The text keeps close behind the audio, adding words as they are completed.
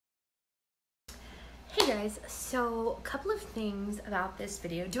Hey guys, so a couple of things about this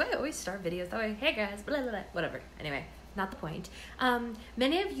video. Do I always start videos that way? Hey guys, blah, blah, blah. Whatever. Anyway, not the point.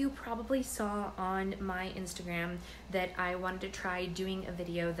 Many of you probably saw on my Instagram that I wanted to try doing a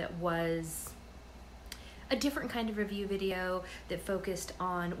video that was a different kind of review video that focused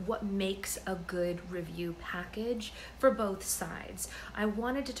on what makes a good review package for both sides. I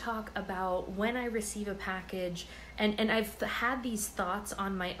wanted to talk about when I receive a package, and I've had these thoughts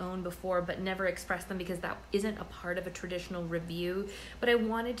on my own before but never expressed them because that isn't a part of a traditional review, but I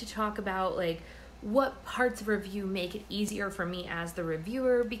wanted to talk about like what parts of review make it easier for me as the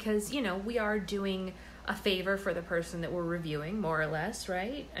reviewer, because you know, we are doing a favor for the person that we're reviewing, more or less,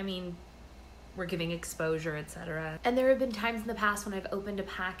 right? I mean, we're giving exposure, etc. And there have been times in the past when I've opened a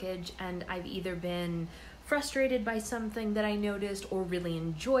package and I've either been frustrated by something that I noticed or really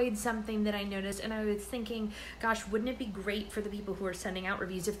enjoyed something that I noticed, and I was thinking, gosh, wouldn't it be great for the people who are sending out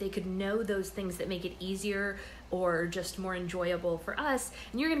reviews if they could know those things that make it easier or just more enjoyable for us,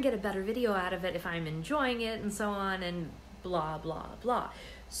 and you're gonna get a better video out of it if I'm enjoying it, and so on, and blah, blah, blah.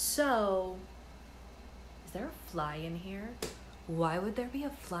 So, is there a fly in here? Why would there be a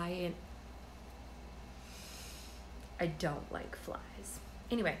fly in? I don't like flies.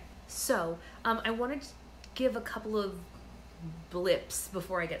 Anyway, so I wanted to give a couple of blips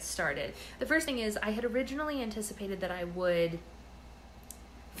before I get started. The first thing is I had originally anticipated that I would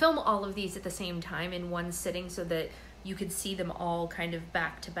film all of these at the same time in one sitting so that you could see them all kind of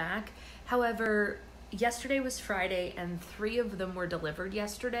back to back. However, yesterday was Friday and 3 of them were delivered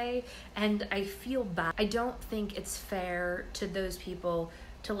yesterday, and I feel bad. I don't think it's fair to those people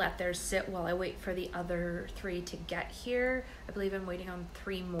to let theirs sit while I wait for the other 3 to get here. I believe I'm waiting on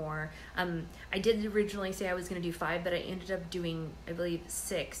 3 more. I did originally say I was gonna do 5, but I ended up doing, I believe,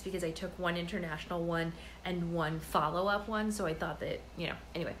 6 because I took 1 international one and 1 follow-up one. So I thought that, you know,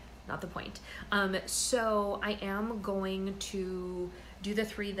 anyway, not the point. So I am going to do the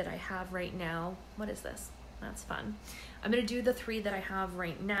 3 that I have right now. What is this? That's fun. I'm gonna do the 3 that I have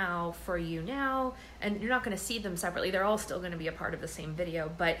right now for you now, and you're not gonna see them separately. They're all still gonna be a part of the same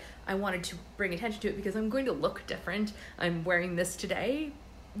video, but I wanted to bring attention to it because I'm going to look different. I'm wearing this today.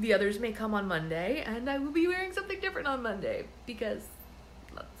 The others may come on Monday, and I will be wearing something different on Monday because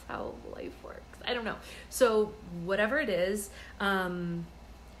that's how life works. I don't know. So whatever it is,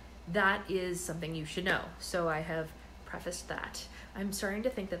 that is something you should know. So I have prefaced that. I'm starting to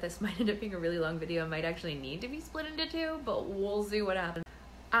think that this might end up being a really long video. It might actually need to be split into 2, but we'll see what happens.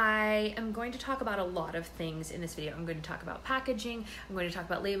 I am going to talk about a lot of things in this video. I'm going to talk about packaging, I'm going to talk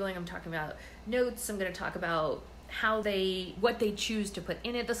about labeling, I'm talking about notes, I'm going to talk about what they choose to put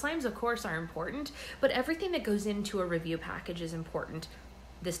in it. The slimes, of course, are important, but everything that goes into a review package is important.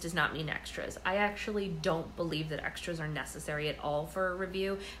 This does not mean extras. I actually don't believe that extras are necessary at all for a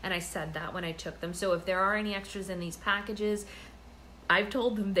review, and I said that when I took them. So if there are any extras in these packages, I've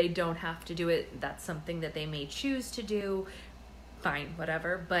told them they don't have to do it. That's something that they may choose to do. Fine,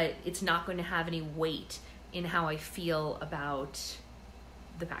 whatever, but it's not going to have any weight in how I feel about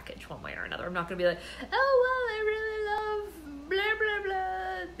the package one way or another. I'm not going to be like, oh, well, I really love blah, blah,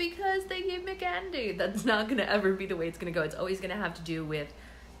 blah, because they gave me candy. That's not going to ever be the way it's going to go. It's always going to have to do with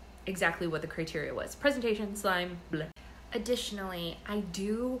exactly what the criteria was. Presentation, slime, blah. Additionally, I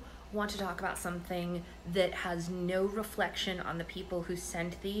do want to talk about something that has no reflection on the people who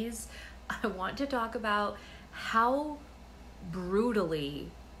sent these. I want to talk about how brutally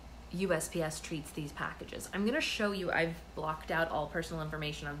USPS treats these packages. I'm going to show you, I've blocked out all personal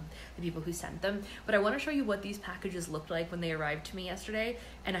information on the people who sent them, but I want to show you what these packages looked like when they arrived to me yesterday,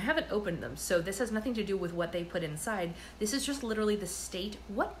 and I haven't opened them, so this has nothing to do with what they put inside. This is just literally the state.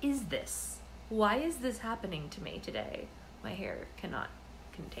 What is this? Why is this happening to me today? My hair cannot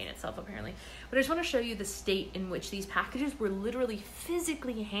contain itself apparently, but I just want to show you the state in which these packages were literally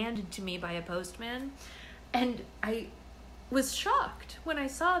physically handed to me by a postman, and I was shocked when I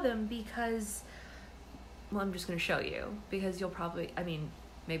saw them because, well, I'm just going to show you because you'll probably, I mean,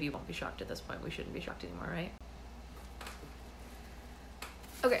 maybe you won't be shocked at this point. We shouldn't be shocked anymore, right?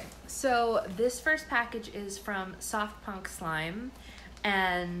 Okay, so this first package is from Soft Punk Slime,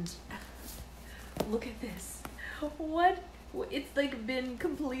 and look at this. What? It's like been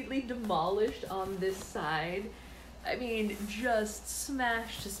completely demolished on this side. I mean, just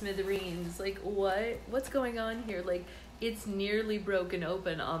smashed to smithereens. Like, what's going on here? Like, it's nearly broken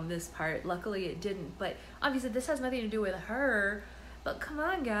open on this part. Luckily it didn't, but obviously this has nothing to do with her. But come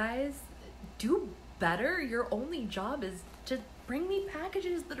on, guys, do better. Your only job is to bring me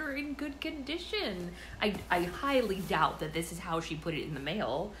packages that are in good condition. I highly doubt that this is how she put it in the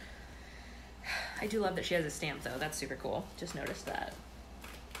mail. I do love that she has a stamp though. That's super cool. Just noticed that.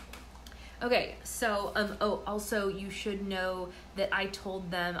 Okay, so also you should know that I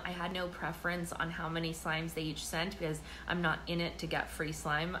told them I had no preference on how many slimes they each sent because I'm not in it to get free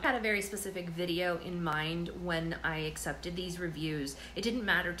slime. I had a very specific video in mind when I accepted these reviews. It didn't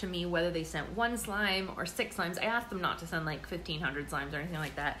matter to me whether they sent 1 slime or 6 slimes. I asked them not to send like 1,500 slimes or anything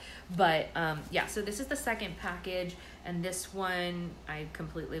like that. But yeah, so this is the second package, and this one I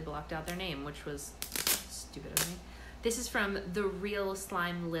completely blocked out their name, which was stupid of me. This is from The Real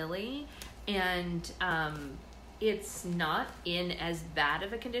Slime Lily. And it's not in as bad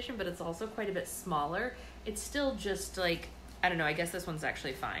of a condition, but it's also quite a bit smaller. It's still just like, I don't know, I guess this one's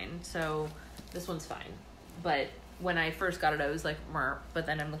actually fine. So this one's fine. But when I first got it, I was like, Mer, but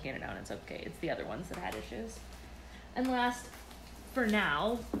then I'm looking at it now and it's okay. It's the other ones that had issues. And last, for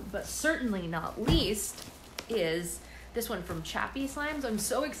now, but certainly not least, is this one from Chappie Slimes. I'm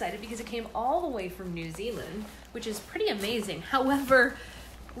so excited because it came all the way from New Zealand, which is pretty amazing. However,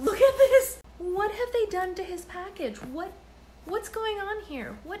 look at this. What have they done to his package? What's going on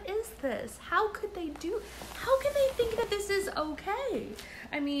here? What is this? How can they think that this is okay?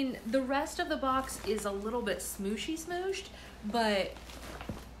 I mean, the rest of the box is a little bit smooshed, but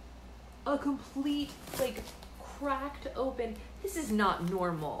a complete, like, cracked open. This is not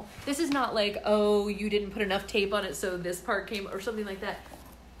normal. This is not like, oh, you didn't put enough tape on it so this part came, or something like that.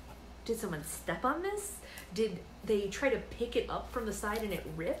 Did someone step on this? Did they try to pick it up from the side and it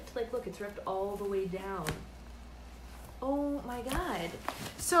ripped? Like, look, it's ripped all the way down. Oh my God.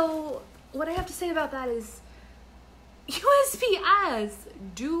 So what I have to say about that is USPS,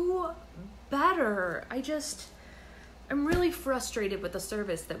 do better. I'm really frustrated with the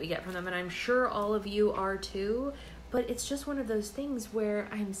service that we get from them, and I'm sure all of you are too, but it's just one of those things where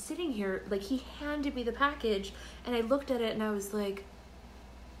I'm sitting here, like, he handed me the package and I looked at it and I was like,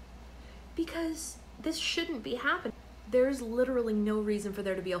 because this shouldn't be happening. There's literally no reason for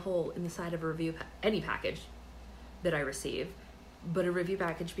there to be a hole in the side of a review, any package that I receive, but a review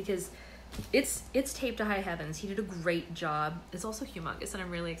package, because it's taped to high heavens. He did a great job. It's also humongous, and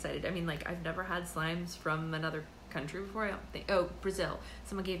I'm really excited. I mean, like, I've never had slimes from another country before. I don't think, oh, Brazil.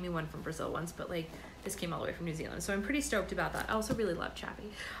 Someone gave me one from Brazil once, but like, this came all the way from New Zealand. So I'm pretty stoked about that. I also really love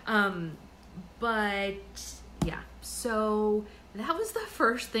Chappie. But yeah, so that was the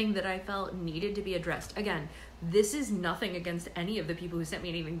first thing that I felt needed to be addressed. Again, this is nothing against any of the people who sent me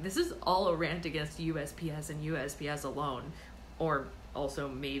anything. This is all a rant against USPS and USPS alone, or also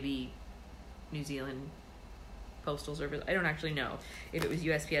maybe New Zealand Postal Service. I don't actually know if it was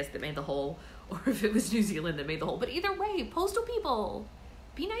USPS that made the hole or if it was New Zealand that made the hole. But either way, postal people,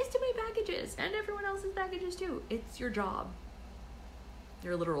 be nice to my packages and everyone else's packages too. It's your job.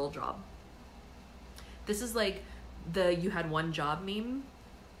 Your literal job. This is like the "you had one job" meme.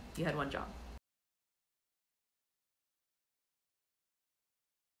 You had one job.